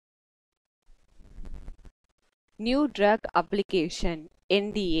New Drug Application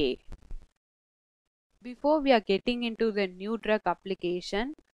NDA. Before we are getting into the new drug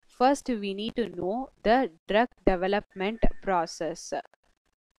application, first we need to know the drug development process.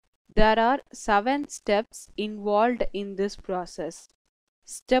 There are 7 steps involved in this process.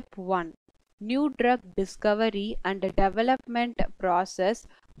 Step 1. New drug discovery and development process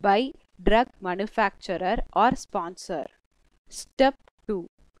by drug manufacturer or sponsor. Step 2.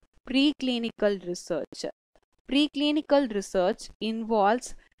 Preclinical research. Preclinical research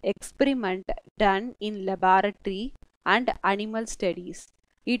involves experiment done in laboratory and animal studies.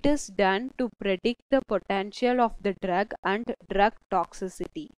 It is done to predict the potential of the drug and drug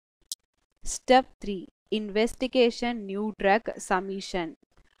toxicity. Step 3. Investigation new drug submission.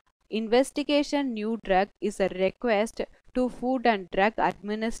 Investigation new drug is a request to Food and Drug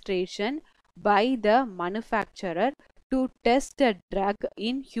Administration by the manufacturer to test a drug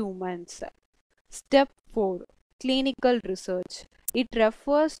in humans. Step 4. Clinical research. It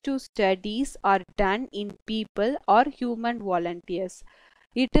refers to studies are done in people or human volunteers.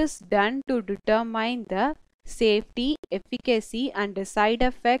 It is done to determine the safety, efficacy and side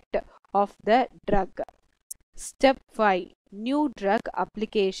effect of the drug. Step 5. New drug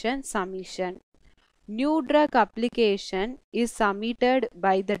application submission. New drug application is submitted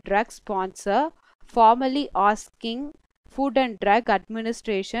by the drug sponsor formally asking Food and Drug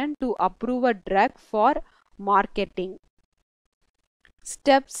Administration to approve a drug for marketing.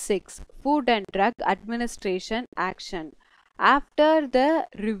 Step 6. Food and Drug Administration action. After the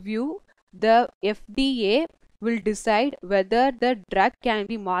review, the FDA will decide whether the drug can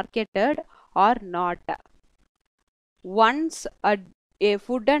be marketed or not. Once a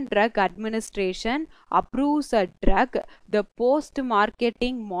Food and Drug Administration approves a drug, the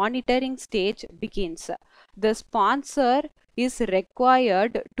post-marketing monitoring stage begins. The sponsor is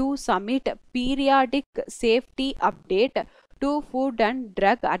required to submit periodic safety update to Food and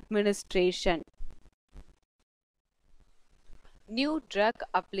Drug Administration. New Drug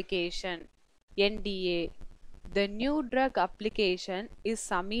Application NDA. The new drug application is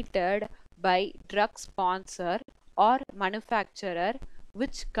submitted by drug sponsor or manufacturer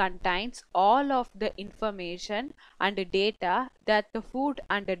which contains all of the information and data that the Food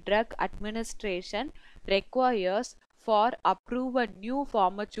and Drug Administration requires for approve a new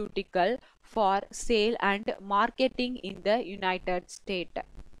pharmaceutical for sale and marketing in the United States.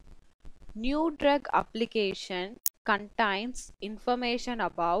 New drug application contains information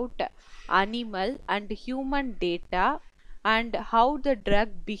about animal and human data and how the drug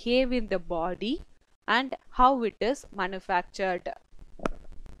behave in the body and how it is manufactured.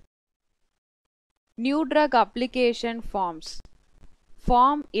 New drug application forms.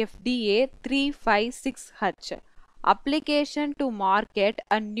 Form FDA 356H. Application to market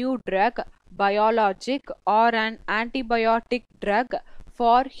a new drug, biologic or an antibiotic drug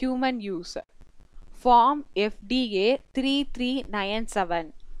for human use. Form FDA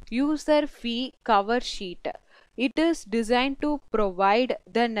 3397. User fee cover sheet. It is designed to provide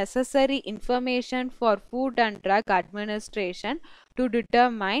the necessary information for Food and Drug Administration to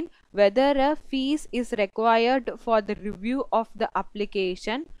determine whether a fees is required for the review of the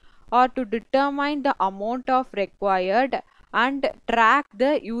application or to determine the amount of required and track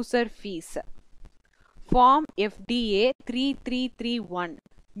the user fees. Form FDA 3331.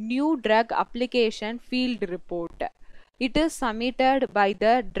 New drug application field report. It is submitted by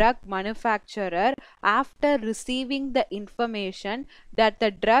the drug manufacturer after receiving the information that the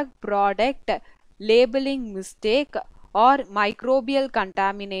drug product labeling mistake or microbial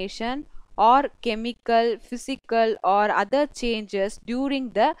contamination or chemical, physical or other changes during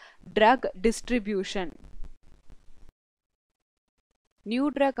the drug distribution. New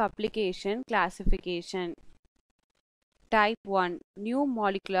drug application classification. Type 1. New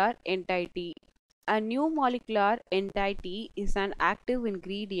molecular entity. A new molecular entity is an active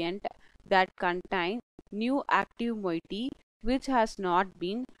ingredient that contains new active moiety which has not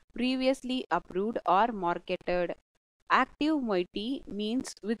been previously approved or marketed. Active moiety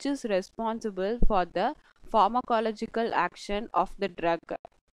means which is responsible for the pharmacological action of the drug.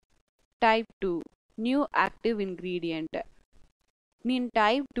 Type 2. New active ingredient. In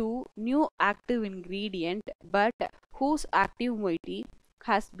type 2, new active ingredient but whose active moiety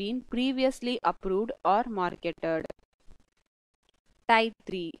has been previously approved or marketed. Type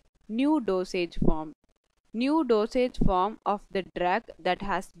 3. New dosage form. New dosage form of the drug that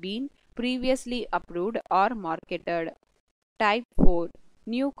has been previously approved or marketed. Type 4.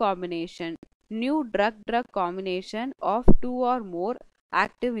 New combination. New drug-drug combination of 2 or more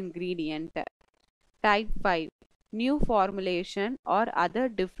active ingredient. Type 5. New formulation or other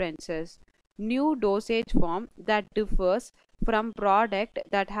differences. new dosage form that differs from product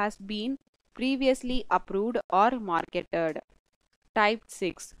that has been previously approved or marketed. Type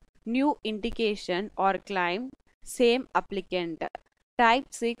 6. New indication or claim, same applicant. Type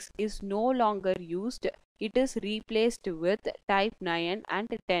 6 is no longer used. It is replaced with Type 9 and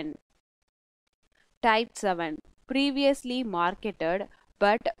 10. Type 7. Previously marketed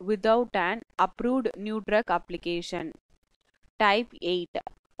but without an approved new drug application. Type 8.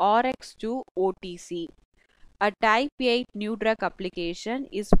 RX to OTC. A Type 8 new drug application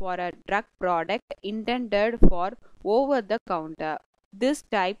is for a drug product intended for over-the-counter. This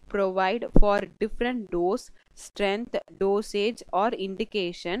type provides for different dose, strength, dosage or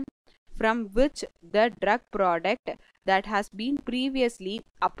indication from which the drug product that has been previously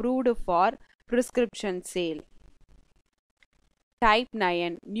approved for prescription sale. Type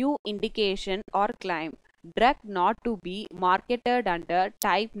 9. New indication or claim. Drug not to be marketed under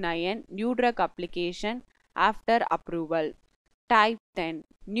Type 9 new drug application after approval. Type 10.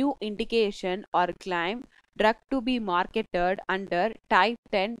 New indication or claim. Drug to be marketed under Type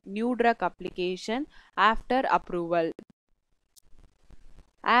 10 new drug application after approval.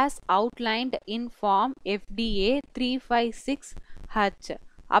 As outlined in Form FDA 356H,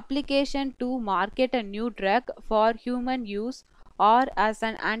 application to market a new drug for human use or as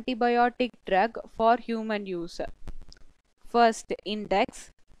an antibiotic drug for human use. First, index.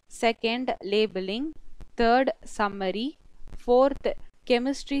 Second, labeling. Third, summary. Fourth,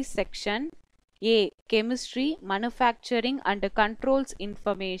 chemistry section. A. Chemistry, manufacturing and controls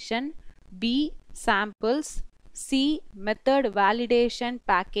information. B. Samples. C. Method validation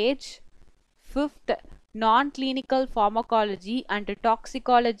package. Fifth, non-clinical pharmacology and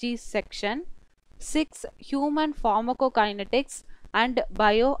toxicology section. 6. Human pharmacokinetics and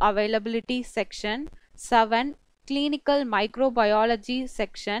bioavailability section. 7. Clinical microbiology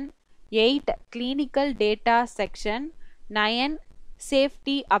section. 8. Clinical data section. 9.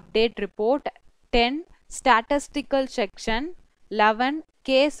 Safety update report. 10. Statistical section. 11.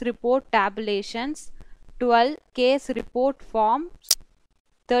 Case report tabulations. 12. Case report forms.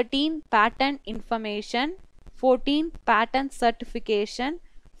 13. Patent information. 14. Patent certification.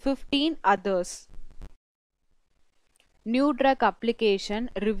 15. Others. New drug application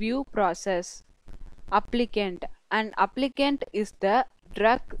review process. Applicant. An applicant is the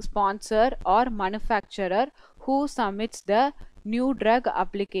drug sponsor or manufacturer who submits the new drug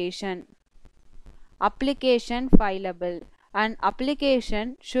application. Application fileable. An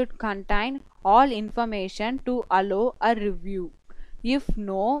application should contain all information to allow a review. If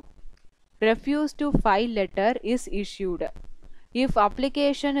no, refuse to file letter is issued. If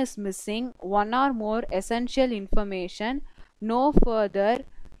application is missing one or more essential information, no further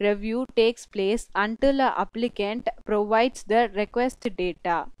review takes place until the applicant provides the request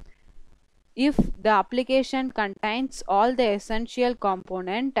data. If the application contains all the essential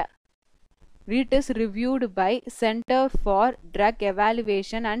component, it is reviewed by Center for Drug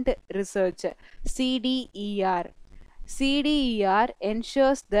Evaluation and Research, CDER. CDER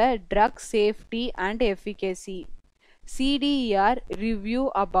ensures the drug safety and efficacy. CDER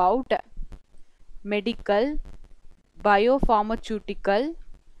review about medical, biopharmaceutical,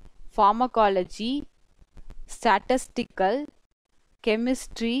 pharmacology, statistical,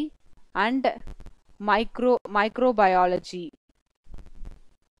 chemistry and microbiology.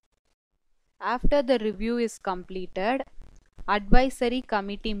 After the review is completed, advisory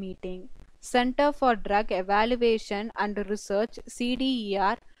committee meeting. Center for Drug Evaluation and Research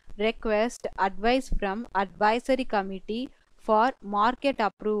CDER request advice from advisory committee for market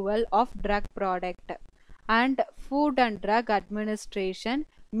approval of drug product, and Food and Drug Administration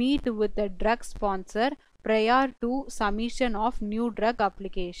meet with the drug sponsor prior to submission of new drug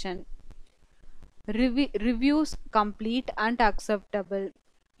application. Reviews complete and acceptable.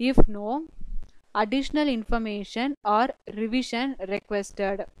 If no, additional information or revision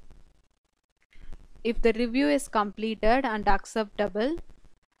requested. If the review is completed and acceptable,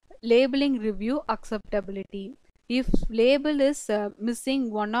 labeling review acceptability. If label is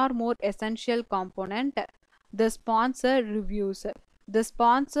missing one or more essential component, the sponsor reviews. The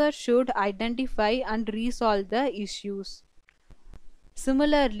sponsor should identify and resolve the issues.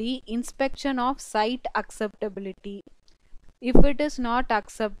 Similarly, inspection of site acceptability. If it is not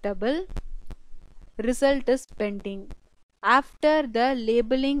acceptable, result is pending. After the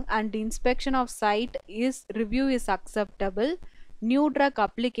labeling and inspection of site review is acceptable, new drug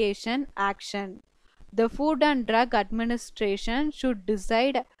application action. The Food and Drug Administration should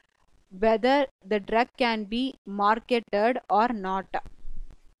decide whether the drug can be marketed or not.